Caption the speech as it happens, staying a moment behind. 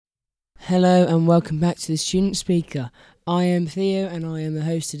Hello and welcome back to the Student Speaker. I am Theo and I am the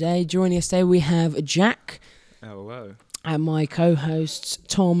host today. Joining us today we have Jack. Hello. And my co-hosts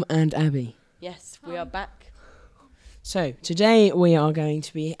Tom and Abby. Yes, we are back. So today we are going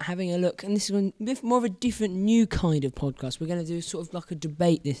to be having a look, and this is a bit more of a different new kind of podcast. We're going to do sort of like a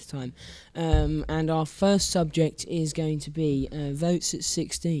debate this time. And our first subject is going to be votes at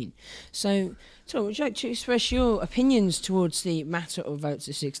 16. So Tom, would you like to express your opinions towards the matter of votes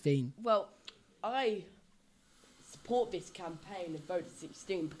at 16? Well, I support this campaign of Vote at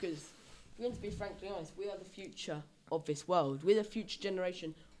 16 because, if we're going to be frankly honest, we are the future of this world. We're the future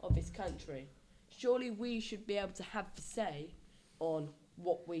generation of this country. Surely we should be able to have the say on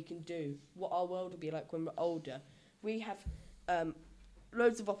what we can do, what our world will be like when we're older. We have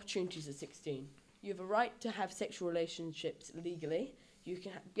loads of opportunities at 16. You have a right to have sexual relationships legally. You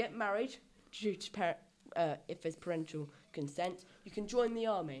can get married due to if there's parental consent. You can join the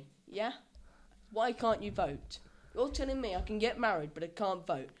army, yeah? Why can't you vote? You're telling me I can get married but I can't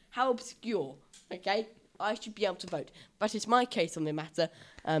vote. How obscure, okay? I should be able to vote. That is my case on the matter.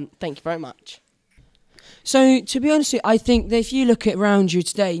 Thank you very much. So, to be honest, I think that if you look at around you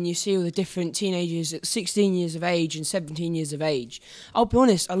today and you see all the different teenagers at 16 years of age and 17 years of age, I'll be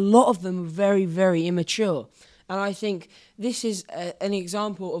honest, a lot of them are very, very immature. And I think this is an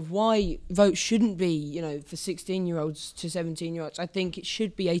example of why votes shouldn't be, for 16-year-olds to 17-year-olds. I think it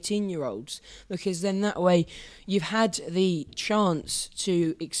should be 18-year-olds, because then that way you've had the chance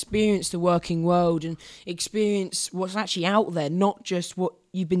to experience the working world and experience what's actually out there, not just what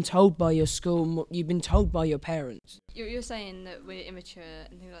you've been told by your school and what you've been told by your parents. You're saying that we're immature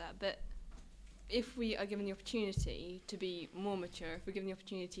and things like that, but if we are given the opportunity to be more mature, if we're given the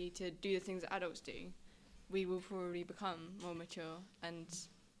opportunity to do the things that adults do, we will probably become more mature and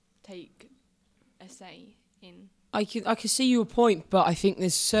take a say in... I can see your point, but I think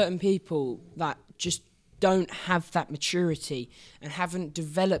there's certain people that just don't have that maturity and haven't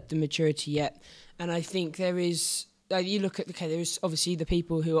developed the maturity yet. And I think there is... you look at, there's obviously the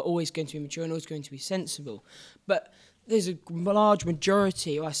people who are always going to be mature and always going to be sensible. But there's a large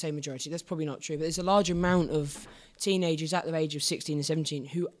majority, or I say majority, that's probably not true, but there's a large amount of teenagers at the age of 16 and 17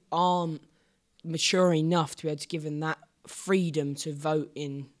 who aren't mature enough to be able to give them that freedom to vote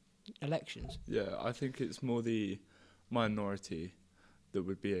in elections. Yeah, I think it's more the minority that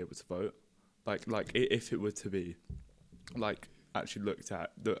would be able to vote. Like if it were to be, actually looked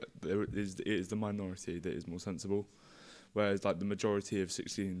at, it is the minority that is more sensible, whereas the majority of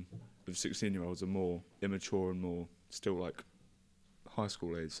 16-year-olds are more immature and more still high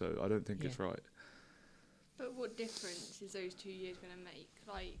school age. So I don't think it's right. But what difference is those 2 years going to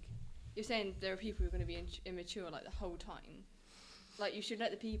make? You're saying there are people who are going to be immature the whole time. You should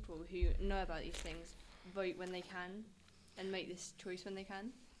let the people who know about these things vote when they can and make this choice when they can.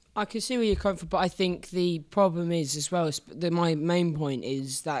 I can see where you're coming from, but I think the problem is as well, my main point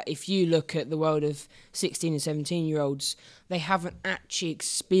is that if you look at the world of 16 and 17-year-olds, they haven't actually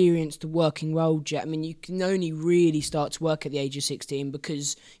experienced the working world yet. I mean, you can only really start to work at the age of 16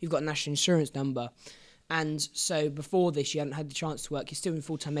 because you've got a national insurance number. And so before this, you hadn't had the chance to work. You're still in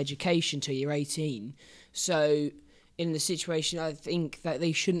full-time education till you're 18. So in the situation, I think that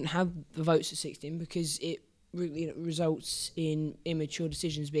they shouldn't have the votes at 16 because it really results in immature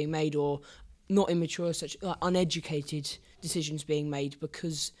decisions being made, or not immature, such uneducated decisions being made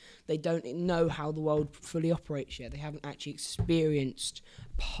because they don't know how the world fully operates yet. They haven't actually experienced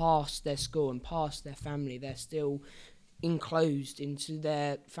past their school and past their family. They're still enclosed into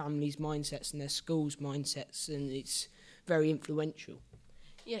their family's mindsets and their school's mindsets, and it's very influential.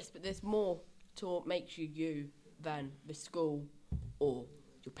 Yes, but there's more to what makes you you than the school or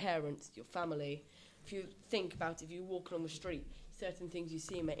your parents, your family. If you think about it, if you walk along the street, certain things you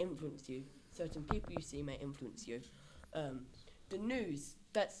see may influence you, certain people you see may influence you. The news,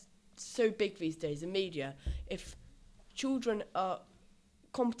 that's so big these days, the media. If children are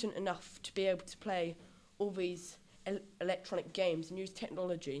competent enough to be able to play all these electronic games and use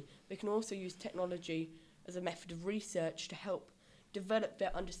technology, they can also use technology as a method of research to help develop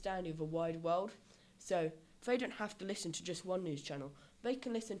their understanding of the wide world. So they don't have to listen to just one news channel. They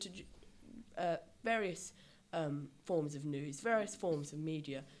can listen to various forms of news, various forms of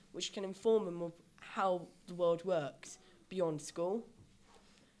media, which can inform them of how the world works beyond school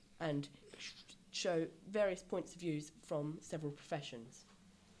and show various points of views from several professions.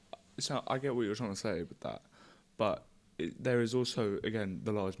 So I get what you're trying to say with that. But there is also, again,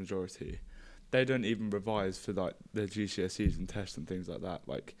 the large majority. They don't even revise for their GCSEs and tests and things like that.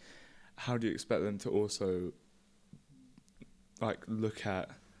 How do you expect them to also look at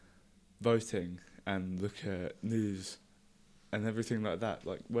voting and look at news and everything like that,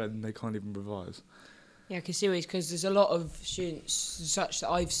 like when they can't even revise. Yeah, I can see because there's a lot of students such that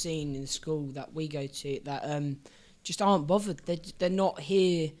I've seen in the school that we go to that just aren't bothered. They're not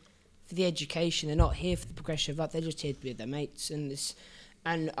here for the education. They're not here for the progression of life. They're just here to be with their mates.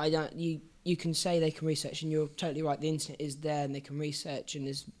 And I don't. You can say they can research, and you're totally right. The internet is there, and they can research, and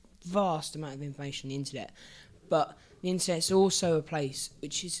there's vast amount of information on the internet. But the internet's also a place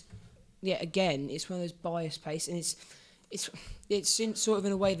which is, again, it's one of those biased places, and it's in, sort of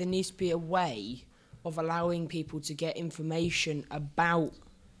in a way there needs to be a way of allowing people to get information about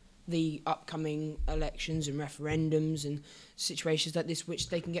the upcoming elections and referendums and situations like this, which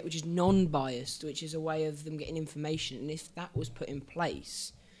they can get, which is non-biased, which is a way of them getting information. And if that was put in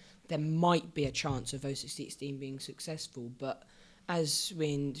place, there might be a chance of Vote 16 being successful. But as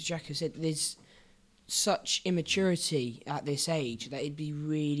Jacko said, there's such immaturity at this age that it'd be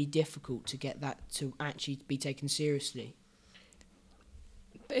really difficult to get that to actually be taken seriously.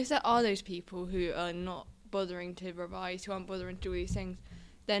 But if there are those people who are not bothering to revise, who aren't bothering to do these things,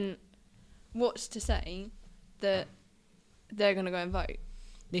 then what's to say that they're going to go and vote?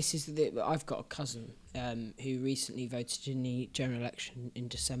 I've got a cousin who recently voted in the general election in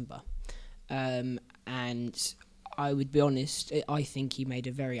December, and I would be honest, I think he made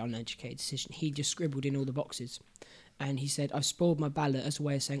a very uneducated decision. He just scribbled in all the boxes, and he said, "I've spoiled my ballot," as a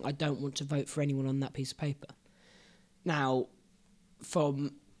way of saying, "I don't want to vote for anyone on that piece of paper." Now,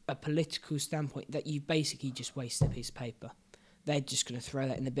 from a political standpoint, that you basically just wasted a piece of paper. They're just going to throw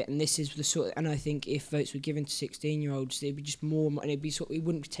that in the bin. And this is the sort of, and I think if votes were given to 16-year-olds, it'd be just more, and it'd be sort of, it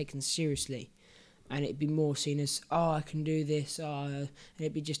wouldn't be taken seriously. And it'd be more seen as, I can do this, and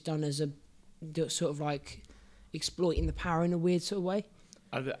it'd be just done as a sort of like exploiting the power in a weird sort of way.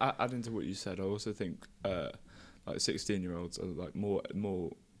 Adding to what you said, I also think like 16-year-olds are like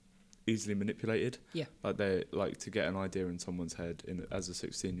more easily manipulated. Yeah. Like they like to get an idea in someone's head as a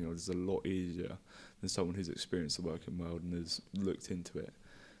 16-year-old is a lot easier than someone who's experienced the working world and has looked into it.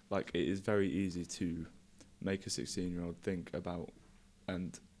 Like it is very easy to make a 16-year-old think about,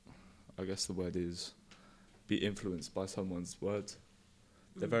 and I guess the word is be influenced by someone's words.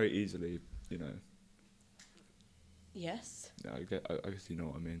 They're very easily, Yes. I guess you know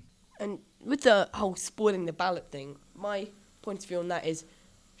what I mean. And with the whole spoiling the ballot thing, my point of view on that is,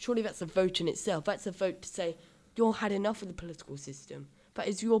 surely that's a vote in itself. That's a vote to say, you've had enough of the political system. That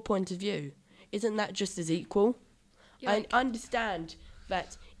is your point of view. Isn't that just as equal? Yeah, I understand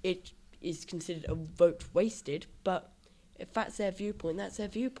that it is considered a vote wasted, but if that's their viewpoint, that's their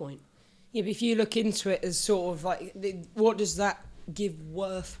viewpoint. Yeah, but if you look into it as sort of like, what does that give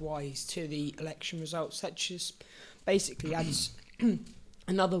worth-wise to the election results? That just basically adds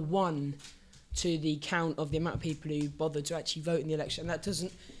another one to the count of the amount of people who bothered to actually vote in the election. And that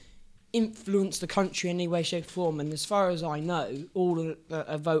doesn't influence the country in any way, shape, or form. And as far as I know, all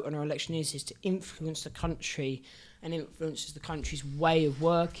a vote on our election is to influence the country and influences the country's way of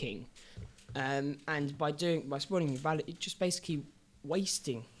working. And by spoiling your ballot, it's just basically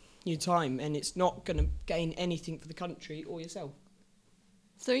wasting your time, and it's not going to gain anything for the country or yourself.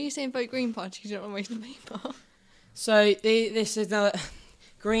 So are you saying vote Green Party because you don't want to waste the paper? So this is another...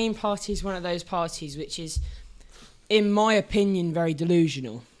 Green Party is one of those parties which is, in my opinion, very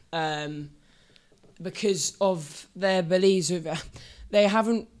delusional, because of their beliefs. They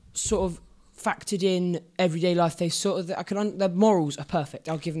haven't sort of factored in everyday life. They sort of their morals are perfect.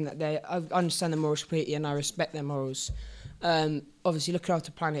 I'll give them that. I understand their morals completely, and I respect their morals. Obviously, looking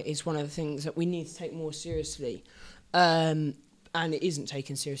after the planet is one of the things that we need to take more seriously, and it isn't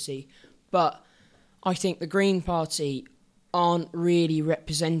taken seriously. But I think the Green Party aren't really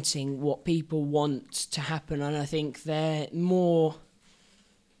representing what people want to happen, and I think they're more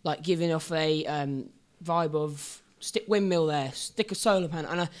like giving off a vibe of stick windmill there, stick a solar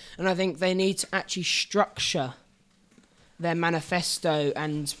panel, and I think they need to actually structure their manifesto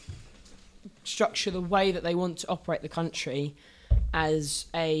and structure the way that they want to operate the country as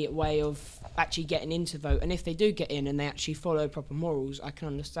a way of actually getting into vote. And if they do get in and they actually follow proper morals, I can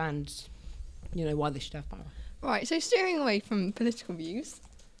understand, why they should have power. Right, so steering away from political views,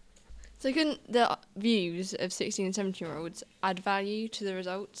 so couldn't the views of 16 and 17-year-olds add value to the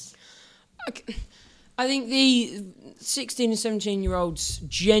results? I think the 16 and 17-year-olds'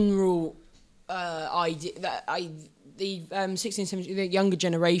 general idea, the 16 and 17, the younger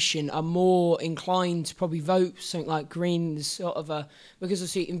generation are more inclined to probably vote something like Green, sort of because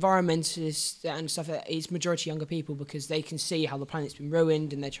obviously environmentalists and stuff like that is majority younger people, because they can see how the planet's been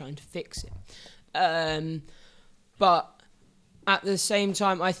ruined and they're trying to fix it. But at the same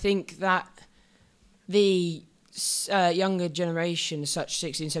time, I think that the younger generation, such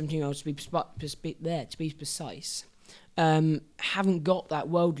 16, 17-year-olds, to be precise, haven't got that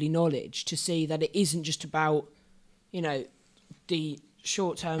worldly knowledge to see that it isn't just about, you know, the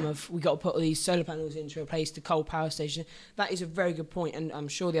short term of we got to put all these solar panels in to replace the coal power station. That is a very good point, and I'm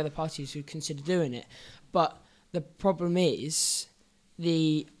sure the other parties would consider doing it. But the problem is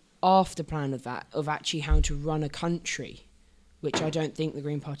the after plan of that, of actually how to run a country, which I don't think the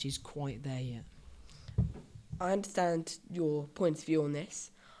Green Party is quite there yet. I understand your point of view on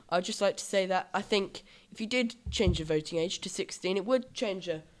this. I'd just like to say that I think if you did change the voting age to 16, it would change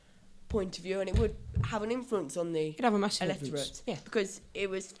a point of view and it would have an influence on the It could have a massive electorate. influence. Yeah. Because it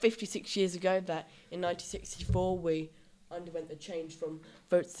was 56 years ago that in 1964 we underwent the change from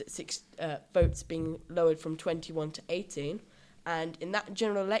votes being lowered from 21 to 18. And in that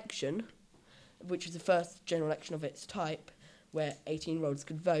general election, which was the first general election of its type, where 18-year-olds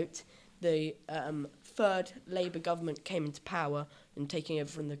could vote, the third Labour government came into power and taking over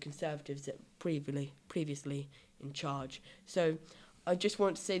from the Conservatives that previously in charge. So I just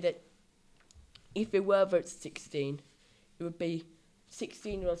want to say that if there were votes at 16, it would be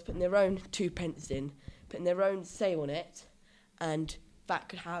 16-year-olds putting their own 2 pence in, putting their own say on it, and that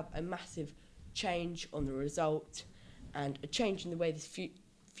could have a massive change on the result and a change in the way this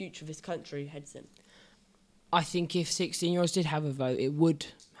future of this country heads in. I think if 16-year-olds did have a vote, it would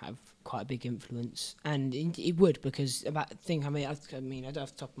have quite a big influence, and it would, because I don't have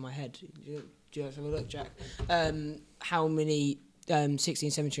the top of my head. Do you have to have a look, Jack? How many 16,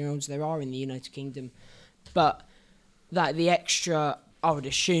 17-year-olds there are in the United Kingdom, but that the extra, I would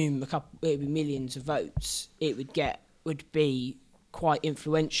assume, it would be millions of votes it would be quite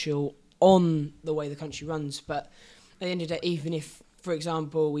influential on the way the country runs. But at the end of the day, even if, for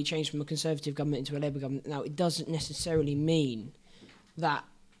example, we change from a Conservative government into a Labour government, now it doesn't necessarily mean that,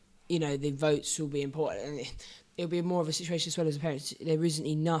 you know, the votes will be important. And it'll be more of a situation as well as the parents. There isn't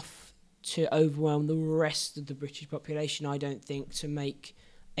enough to overwhelm the rest of the British population, I don't think, to make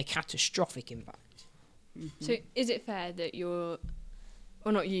a catastrophic impact. Mm-hmm. So is it fair that you're,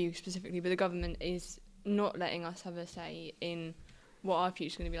 or not you specifically, but the government is not letting us have a say in what our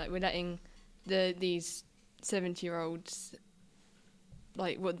future's going to be like? We're letting these 70-year-olds,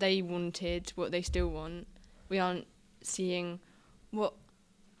 like, what they wanted, what they still want. We aren't seeing what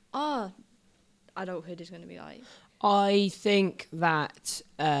our adulthood is going to be like. I think that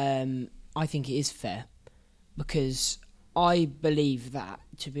it is fair, because I believe that,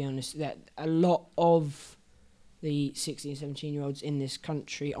 to be honest, that a lot of the 16, 17-year-olds in this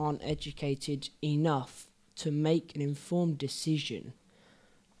country aren't educated enough to make an informed decision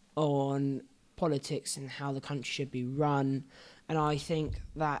on politics and how the country should be run. And I think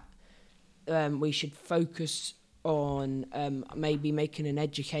that we should focus on maybe making an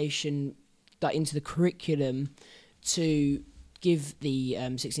education that into the curriculum to give the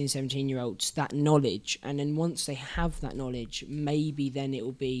 16, 17-year-olds that knowledge. And then once they have that knowledge, maybe then it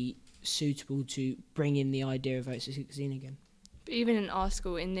will be suitable to bring in the idea of votes at 16 again. But even in our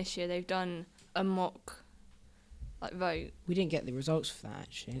school, in this year, they've done a mock vote. We didn't get the results for that,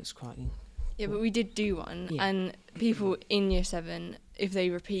 actually. It's quite... Yeah, but we did do one. Yeah. And people in year 7, if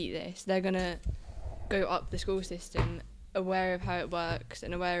they repeat this, they're going to go up the school system aware of how it works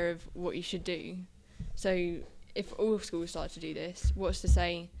and aware of what you should do. So if all schools start to do this, what's to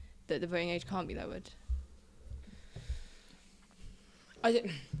say that the voting age can't be lowered?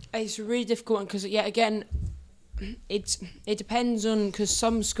 It's a really difficult one, because, yeah, again, it depends on, because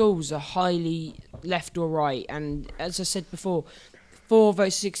some schools are highly left or right, and as I said before, for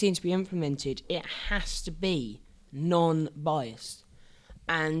votes 16 to be implemented, it has to be non-biased.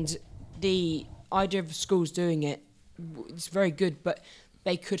 And the idea of schools doing it, it's very good, but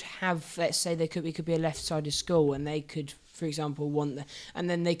they could have, let's say, it could be a left-sided school, and they could, for example, and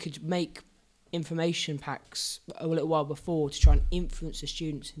then they could make information packs a little while before to try and influence the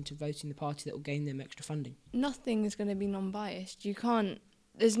students into voting the party that will gain them extra funding. Nothing is going to be non-biased.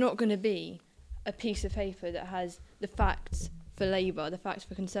 There's not going to be a piece of paper that has the facts for Labour, the facts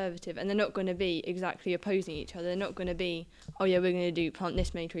for Conservative, and they're not going to be exactly opposing each other. They're not going to be, oh yeah, we're going to plant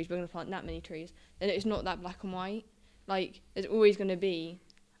this many trees, we're going to plant that many trees. And it's not that black and white. Like, there's always going to be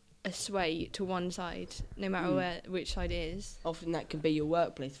a sway to one side, no matter which side it is. Often that can be your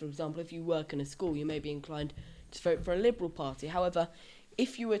workplace. For example, if you work in a school, you may be inclined to vote for a Liberal Party. However,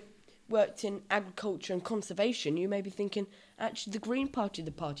 if you worked in agriculture and conservation, you may be thinking, actually, the Green Party is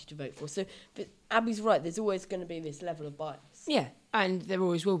the party to vote for. So Abby's right, there's always going to be this level of bias. Yeah, and there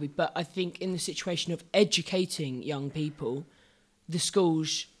always will be. But I think in the situation of educating young people, the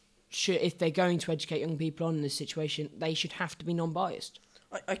schools should, if they're going to educate young people on this situation, they should have to be non-biased.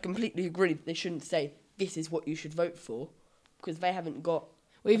 I completely agree. They shouldn't say, this is what you should vote for, because they haven't got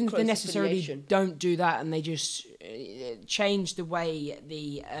Well, even if they close necessarily affiliation. don't do that and they just change the way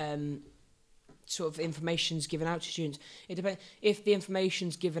the sort of information's given out to students, it depends. If the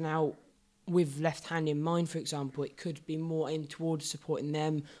information's given out with left hand in mind, for example, it could be more aimed towards supporting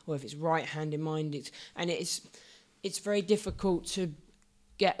them, or if it's right hand in mind, it's very difficult to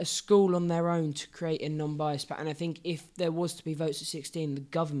get a school on their own to create a non-biased pattern. And I think if there was to be votes at 16, the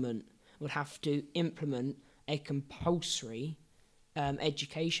government would have to implement a compulsory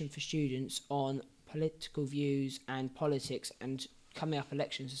education for students on political views and politics and coming up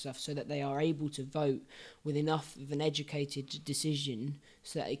elections and stuff, so that they are able to vote with enough of an educated decision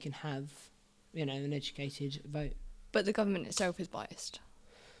so that they can have, an educated vote. But the government itself is biased.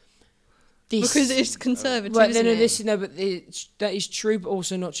 Because it's conservative, well, isn't it? that is true, but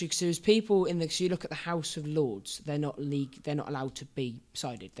also not true. Because there's people so you look at the House of Lords, they're not allowed to be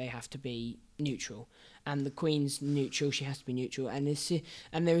sided. They have to be neutral, and the Queen's neutral. She has to be neutral, and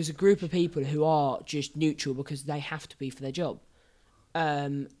there is a group of people who are just neutral because they have to be for their job.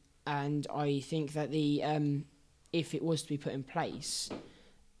 And I think that if it was to be put in place,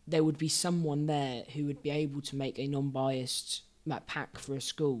 there would be someone there who would be able to make a non-biased pack for a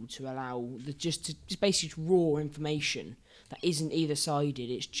school to allow just basically raw information that isn't either sided.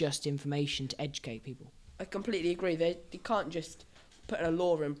 It's just information to educate people. I completely agree. They can't just put a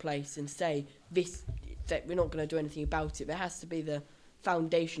law in place and say that we're not going to do anything about it. There has to be the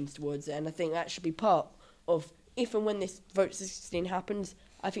foundations towards it, and I think that should be part of, if and when this vote 16 happens,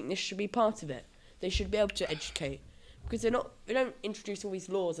 I think this should be part of it. They should be able to educate, because they don't introduce all these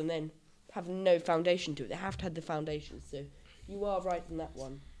laws and then have no foundation to it. They have to have the foundations. So you are right in that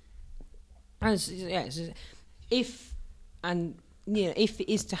one. If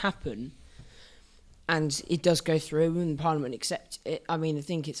it is to happen, and it does go through and Parliament accept it, I mean, I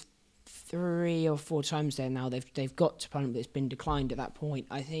think it's 3 or 4 times there now they've got to Parliament, but it's been declined at that point.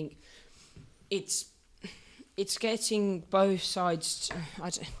 I think it's getting both sides.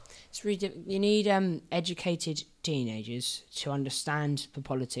 It's really you need educated teenagers to understand the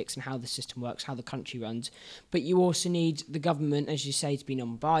politics and how the system works, how the country runs. But you also need the government, as you say, to be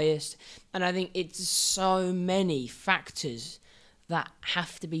non-biased. And I think it's so many factors that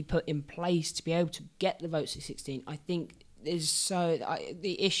have to be put in place to be able to get the votes at 16. I think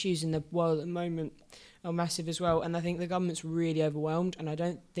the issues in the world at the moment are massive as well, and I think the government's really overwhelmed, and I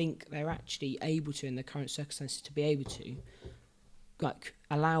don't think they're actually able to, in the current circumstances, to be able to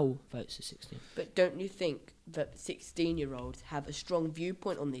allow votes at 16. But don't you think that 16-year-olds have a strong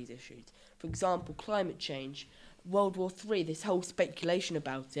viewpoint on these issues? For example, climate change, World War III, this whole speculation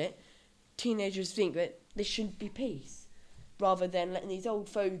about it. Teenagers think that this shouldn't be peace, rather than letting these old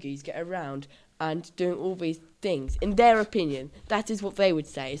fogies get around and doing all these things. In their opinion, that is what they would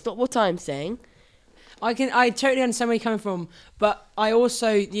say. It's not what I'm saying. I totally understand where you're coming from, but I also,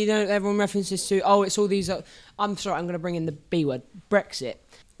 everyone references to, it's all these, I'm sorry, I'm going to bring in the B word, Brexit.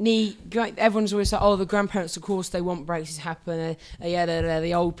 Everyone's always like, the grandparents, of course, they want Brexit to happen,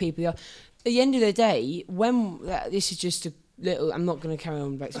 the old people. At the end of the day, this is just a little, I'm not going to carry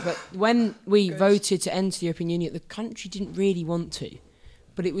on with Brexit, but when we voted to enter the European Union, the country didn't really want to,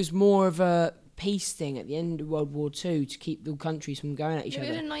 but it was more of a peace thing at the end of World War II to keep the countries from going at each other. It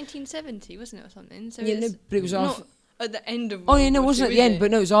was in 1970, wasn't it, or something? So but it was not at the end of World War it wasn't II, at the end, but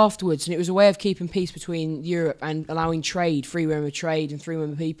no, it was afterwards, and it was a way of keeping peace between Europe and allowing trade, free roam of trade and free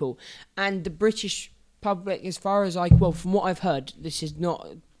roam of people. And the British public, as far as from what I've heard, this is not,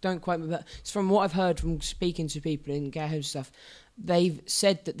 don't quote me, but it's from what I've heard from speaking to people in care homes and stuff, they've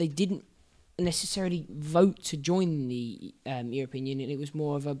said that they didn't necessarily vote to join the European Union. It was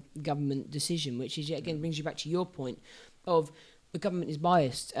more of a government decision, which is, again, brings you back to your point of the government is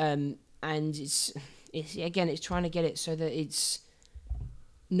biased, and it's trying to get it so that it's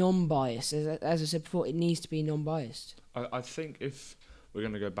non-biased. As I said before, it needs to be non-biased. I think if we're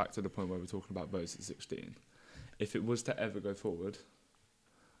going to go back to the point where we're talking about votes at 16, if it was to ever go forward,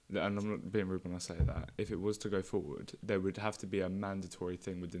 and I'm not being rude when I say that, if it was to go forward, there would have to be a mandatory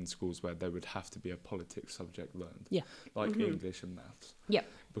thing within schools where there would have to be a politics subject learned. Yeah. Like English and maths. Yeah.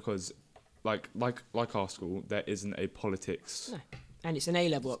 Because like our school, there isn't a politics. No. And it's an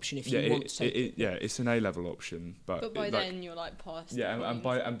A-level option if you want to take it. It's an A-level option, but by then you're past. Yeah,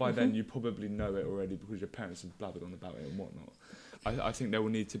 and by then you probably know it already because your parents have blabbered on about it and whatnot. I think there will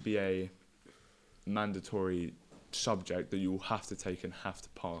need to be a mandatory subject that you will have to take and have to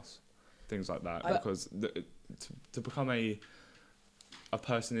pass, things like that, because to become a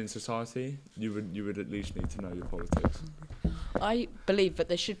person in society, you would at least need to know your politics. I believe that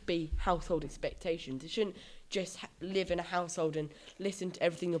there should be household expectations. You shouldn't just live in a household and listen to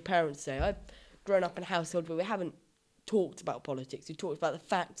everything your parents say. I've grown up in a household where we haven't talked about politics. We've talked about the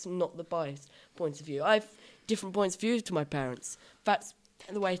facts and not the biased points of view. I've different points of view to my parents. That's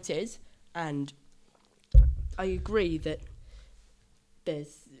the way it is, and I agree that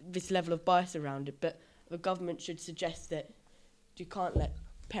there's this level of bias around it, but the government should suggest that you can't let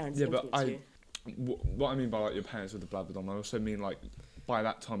parents influence you. What I mean by like your parents with the blabbered on, I also mean like by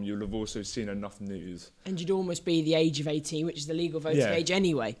that time you'll have also seen enough news. And you'd almost be the age of 18, which is the legal voting age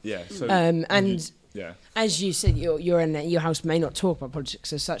anyway. Yeah. So and yeah. As you said, your house may not talk about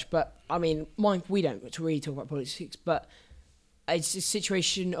politics as such, but I mean, we don't really talk about politics, but it's a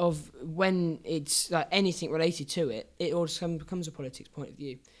situation of when it's like anything related to it, it also becomes a politics point of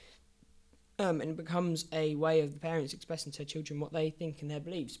view. And it becomes a way of the parents expressing to their children what they think and their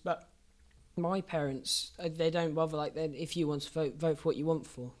beliefs. But my parents, they don't bother. Like, if you want to vote for what you want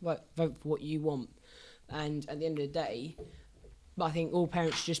for. Vote for what you want. And at the end of the day, I think all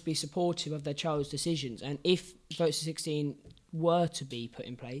parents should just be supportive of their child's decisions. And if votes to 16 were to be put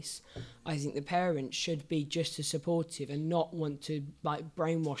in place, I think the parents should be just as supportive and not want to like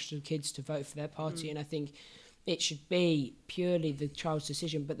brainwash the kids to vote for their party. And I think it should be purely the child's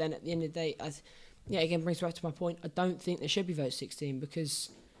decision. But then at the end of the day, again brings back to my point. I don't think there should be vote 16 because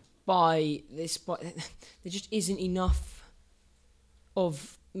there just isn't enough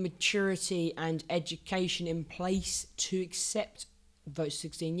of maturity and education in place to accept vote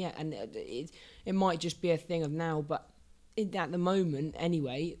 16 yet. And it might just be a thing of now, but at the moment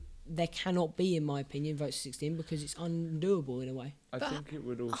anyway, there cannot be, in my opinion, vote 16 because it's undoable in a way. I think it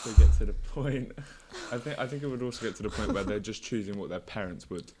would also get to the point. I think it would also get to the point where they're just choosing what their parents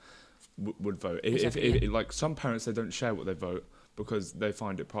would vote. If like some parents, they don't share what they vote because they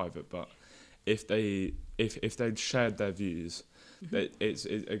find it private. But if they'd shared their views, it's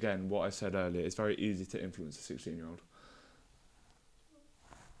again what I said earlier. It's very easy to influence a 16-year-old.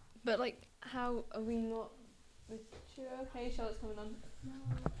 But like, how are we not mature? Okay, Charlotte's coming on. No,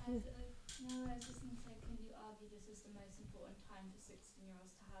 I was just going to say, can you argue this is the most important time for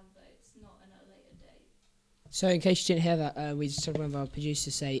 16-year-olds to have votes, not at a later date? So in case you didn't hear that, we just had one of our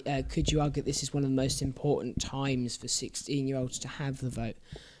producers say, could you argue this is one of the most important times for 16-year-olds to have the vote?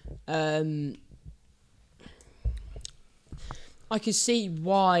 I can see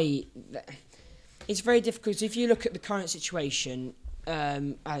why. It's very difficult. If you look at the current situation,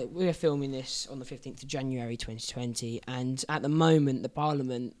 we're filming this on the 15th of January 2020, and at the moment the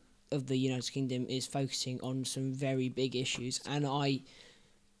Parliament of the United Kingdom is focusing on some very big issues, and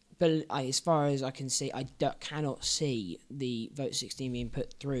as far as I can see, I cannot see the vote 16 being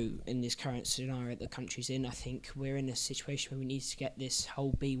put through in this current scenario the country's in. I think we're in a situation where we need to get this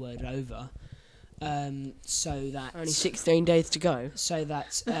whole B word over, so that Only 16 days to go. So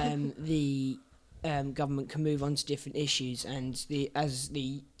that the government can move on to different issues, and as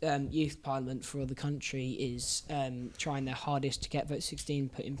the youth parliament for the country is trying their hardest to get vote 16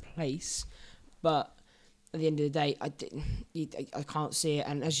 put in place, but at the end of the day, I can't see it.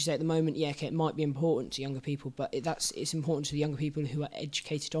 And as you say, at the moment, it might be important to younger people, but it's important to the younger people who are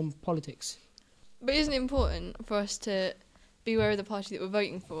educated on politics. But isn't it important for us to be aware of the party that we're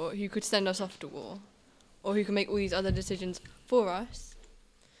voting for, who could send us off to war, or who can make all these other decisions for us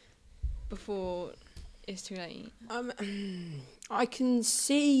before it's too late? I can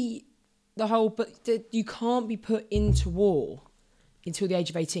see the whole, but you can't be put into war until the age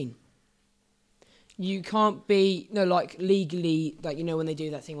of 18. You can't be, legally, when they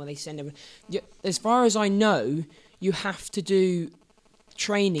do that thing where they send everyone. As far as I know, you have to do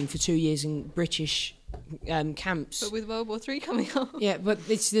training for 2 years in British camps. But with World War III coming up. Yeah, but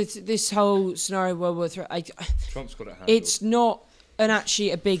this whole scenario, World War III, Trump's got it handled. it's not actually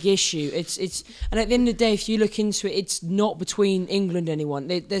a big issue. And at the end of the day, if you look into it, it's not between England and anyone.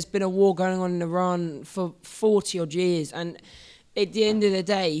 There's been a war going on in Iran for 40 odd years, and at the end of the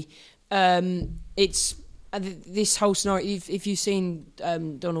day, it's this whole scenario. If you've seen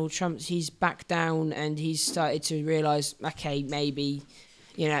Donald Trump, he's backed down and he's started to realise, okay, maybe,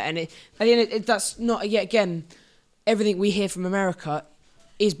 and at the end, that's not yet again. Everything we hear from America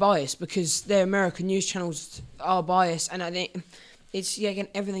is biased because their American news channels are biased, and I think it's again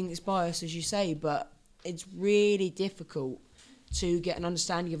everything is biased, as you say. But it's really difficult to get an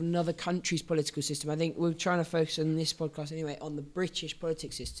understanding of another country's political system. I think we're trying to focus on this podcast anyway on the British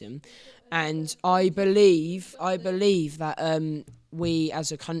politics system, and I believe that we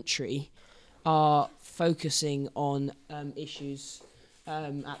as a country are focusing on issues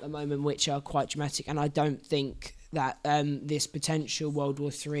at the moment which are quite dramatic, and I don't think that this potential World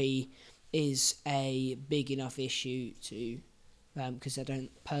War III is a big enough issue to. Because I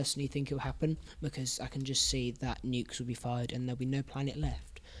don't personally think it will happen, because I can just see that nukes will be fired and there'll be no planet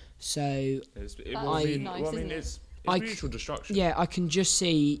left. So It's I mutual destruction. Yeah, I can just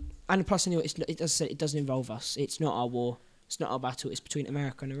see, and plus anyway, it doesn't involve us. It's not our war. It's not our battle. It's between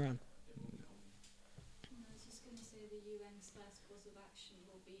America and Iran. And I was just going to say the UN's first course of action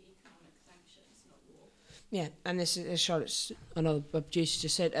will be economic sanctions, not war. Yeah, and this is, as Charlotte's another producer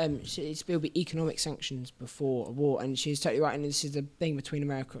just said, it will be economic sanctions before a war, and she's totally right. And this is the thing between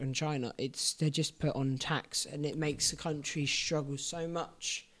America and China. They're just put on tax, and it makes the country struggle so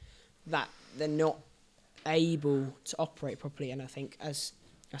much that they're not able to operate properly. And I think, as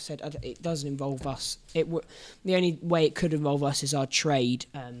I said, it doesn't involve us. The only way it could involve us is our trade,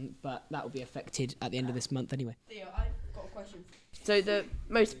 but that will be affected at the end of this month anyway. Theo, I've got a question. So the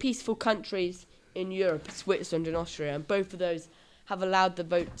most peaceful countries in Europe are Switzerland and Austria, and both of those have allowed the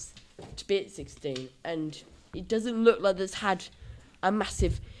votes to be at 16, and it doesn't look like there's had a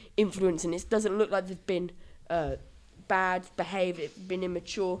massive influence, and it doesn't look like they've been bad behaved, they've been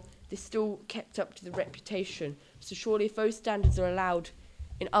immature. They still kept up to the reputation. So surely if those standards are allowed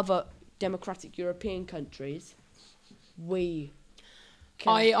in other democratic European countries, we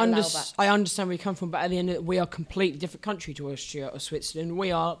can allow that. I understand where you come from, but at the end of it, we are a completely different country to Austria or Switzerland.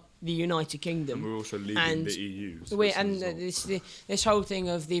 We are the United Kingdom. And we're also leaving And the EU. This whole thing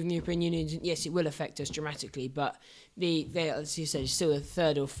of leaving the European Union, yes, it will affect us dramatically, but as you said, it's still a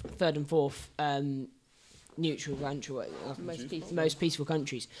third and fourth neutral country, most peaceful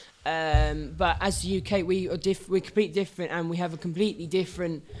countries. But as the UK, we're completely different, and we have a completely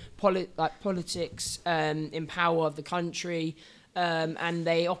different politics in power of the country, and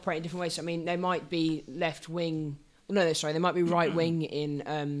they operate in different ways. So, I mean, they might be left wing. No, sorry, they might be right wing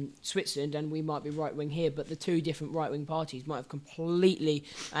in Switzerland, and we might be right wing here. But the two different right wing parties might have completely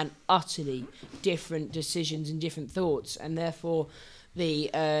and utterly different decisions and different thoughts, and therefore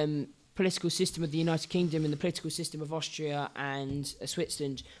the political system of the United Kingdom and the political system of Austria and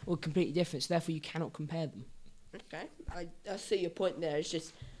Switzerland are completely different. So therefore, you cannot compare them. Okay, I see your point there. It's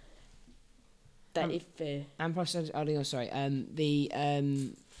just that And plus,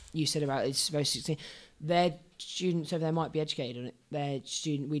 you said about it's very 16. Their students over there might be educated on it.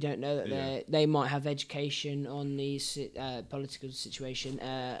 We don't know that they might have education on the political situation,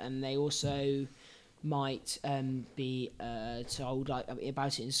 and they also might be told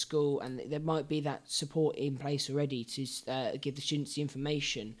about it in school, and there might be that support in place already to give the students the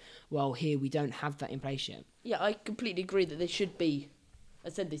information. Well, here we don't have that in place yet. Yeah, I completely agree that there should be, I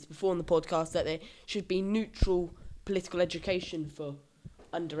said this before on the podcast, that there should be neutral political education for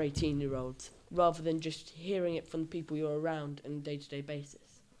under 18-year-olds, rather than just hearing it from the people you're around on a day-to-day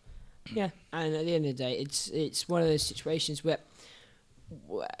basis. Yeah, and at the end of the day, it's one of those situations where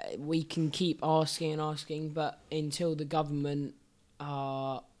we can keep asking, but until the government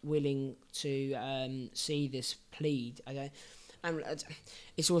are willing to see this plead,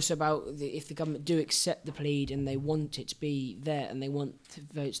 it's also about if the government do accept the plead and they want it to be there and they want the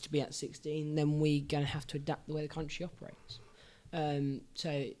votes to be at 16, then we're going to have to adapt the way the country operates.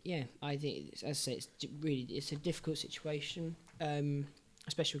 So yeah, I think, as I say, it's a difficult situation,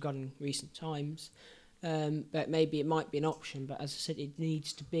 especially regarding recent times. But maybe it might be an option, but as I said, it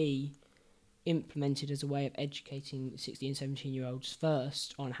needs to be implemented as a way of educating 16 and 17-year-olds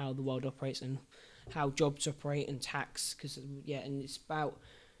first on how the world operates and how jobs operate and tax, and it's about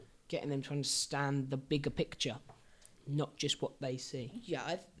getting them to understand the bigger picture, not just what they see.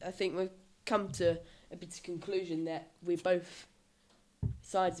 Yeah, I think we've come to a bit of conclusion that we both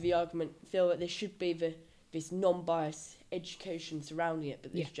sides of the argument feel that there should be this non-biased education surrounding it,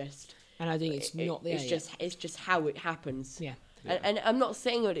 but there's just... And I think it's not there yet. It's just how it happens. Yeah. And I'm not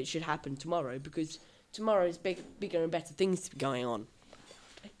saying that it should happen tomorrow, because tomorrow is bigger and better things to be going on.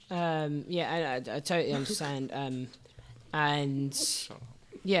 I totally understand. It's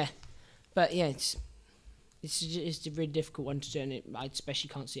a really difficult one to do, and I especially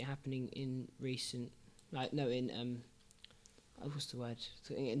can't see it happening in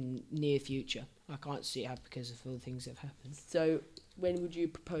in near future. I can't see it happen because of all the things that have happened. So when would you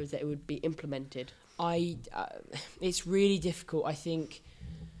propose that it would be implemented? It's really difficult. I think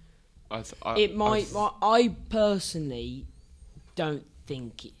I personally don't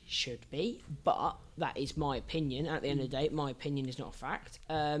think it should be, but that is my opinion. At the end of the day, my opinion is not a fact,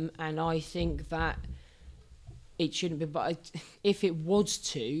 and I think that it shouldn't be. But if it was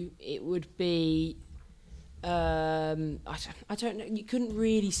to, it would be. I don't know. You couldn't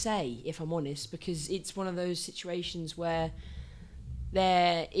really say, if I'm honest, because it's one of those situations where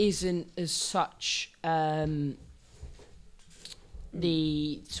there isn't as such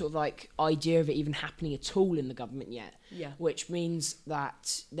the sort of like idea of it even happening at all in the government yet. Yeah. Which means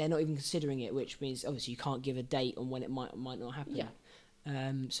that they're not even considering it. Which means obviously you can't give a date on when it might or might not happen. Yeah.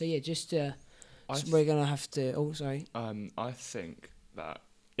 So yeah, just. we're gonna have to. Oh, sorry. I think that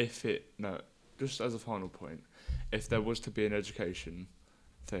just as a final point, if there was to be an education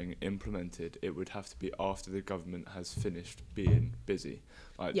thing implemented, it would have to be after the government has finished being busy.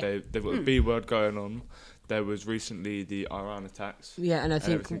 Like they've got the B word going on. There was recently the Iran attacks. Yeah, and I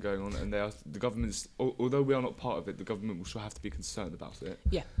think everything going on, and the government's, although we are not part of it, the government will still have to be concerned about it.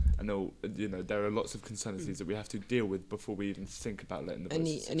 Yeah. And there are lots of concerns that we have to deal with before we even think about letting the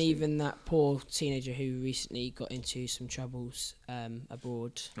votes. And even that poor teenager who recently got into some troubles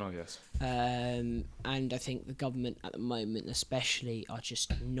abroad. Oh yes. And I think the government at the moment, especially, are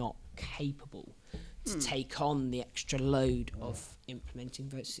just not capable to take on the extra load of implementing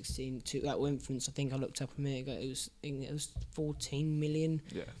Vote 16. That will influence. I think I looked up a minute ago. It was 14 million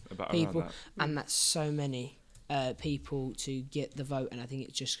about people, around that. and that's so many people to get the vote. And I think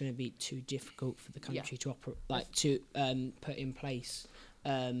it's just going to be too difficult for the country to put in place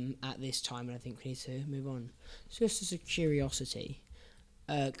at this time. And I think we need to move on. So just as a curiosity.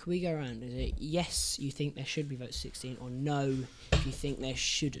 Can we go around? Is it yes, you think there should be Vote 16, or no, you think there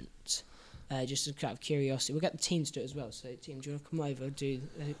shouldn't? Just out of curiosity. We'll get the teams to do it as well. So, team, do you want to come over and do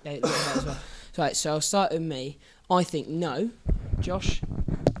that as well? Right, so I'll start with me. I think no. Josh?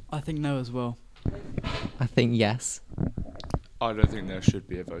 I think no as well. I think yes. I don't think there should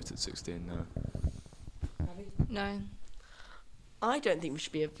be a vote at 16. No. No. I don't think we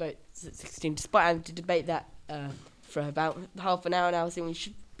should be a vote at 16, despite having to debate that for about half an hour now, saying we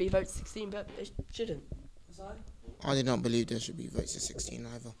should be vote 16, but it shouldn't. I do not believe there should be votes at 16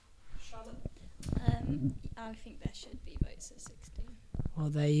 either. I think there should be votes at 16. Well,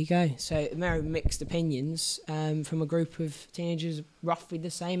 there you go. So, very mixed opinions from a group of teenagers roughly the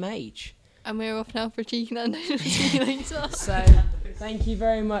same age. And we're off now for cheeky and see you later. So, thank you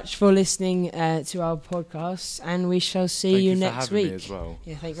very much for listening to our podcast, and we shall see you next week. Thank you for having me as well.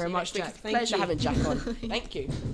 Yeah, thank you very much, Jack. Pleasure having Jack on. Thank you.